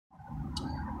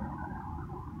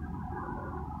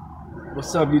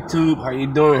What's up, YouTube? How you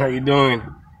doing? How you doing?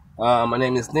 My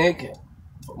name is Nick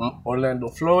from Orlando,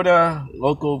 Florida,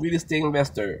 local real estate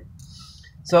investor.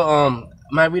 So,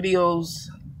 my videos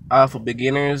are for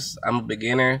beginners. I'm a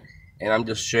beginner, and I'm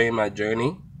just sharing my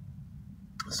journey.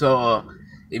 So,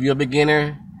 if you're a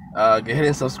beginner, go ahead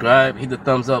and subscribe. Hit the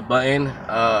thumbs up button.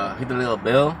 Hit the little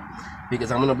bell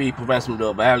because I'm gonna be providing some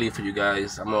real value for you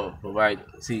guys. I'm gonna provide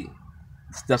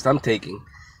steps I'm taking,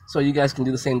 so you guys can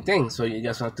do the same thing. So you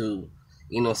guys have to,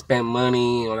 spend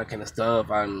money, all that kind of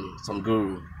stuff on some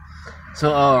guru.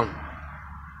 So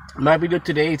my video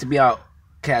today is to be out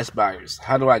cash buyers.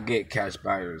 How do I get cash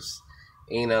buyers?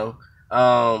 You know,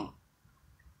 um,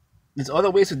 there's other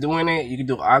ways of doing it. You can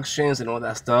do auctions and all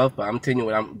that stuff, but I'm telling you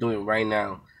what I'm doing right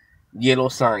now. Yellow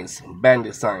signs,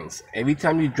 bandit signs. Every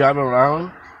time you drive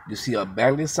around, you see a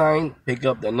bandit sign, pick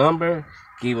up the number,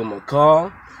 give them a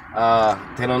call,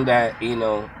 tell them that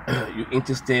you're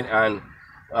interested in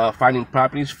finding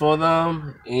properties for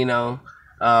them.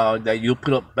 That you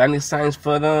put up bandit signs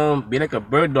for them. Be like a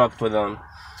bird dog for them.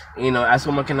 Ask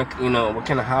them what kind of what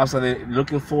kind of house are they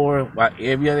looking for, what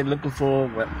area they're looking for,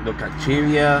 what the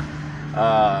criteria,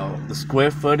 the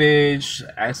square footage.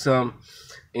 Ask them,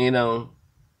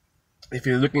 if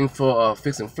you're looking for a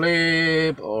fix and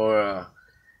flip, or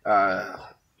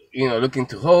looking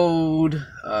to hold,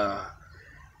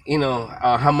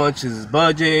 how much is his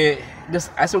budget.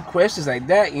 Just ask some questions like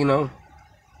that.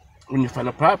 When you find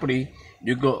a property,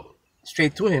 you go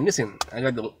straight to him. Listen, I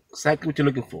got exactly what you're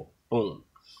looking for. Boom.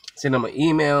 Send them an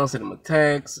email, send them a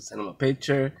text, send them a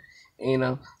picture.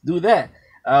 Do that.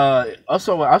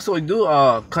 Also do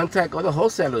contact other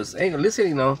wholesalers. Hey,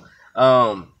 listen,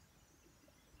 uh,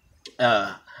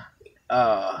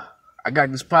 I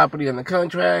got this property on the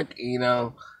contract. You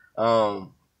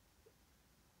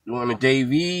want a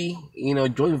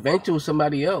JV, joint venture with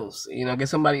somebody else. Get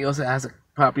somebody else that has a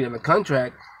property on the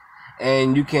contract,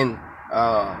 and you can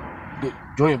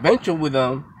joint venture with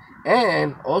them,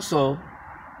 and also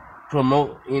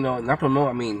promote. Not promote.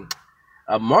 I mean,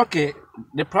 market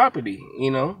the property.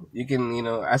 You can.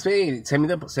 I say, send me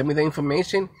the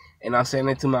information, and I'll send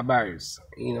it to my buyers.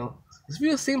 It's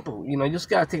real simple. You just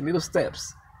gotta take little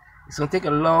steps. It's gonna take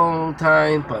a long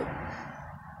time, but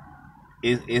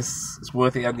it's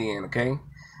worth it at the end. Okay.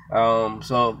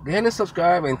 So go ahead and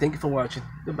subscribe, and thank you for watching.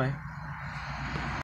 Goodbye.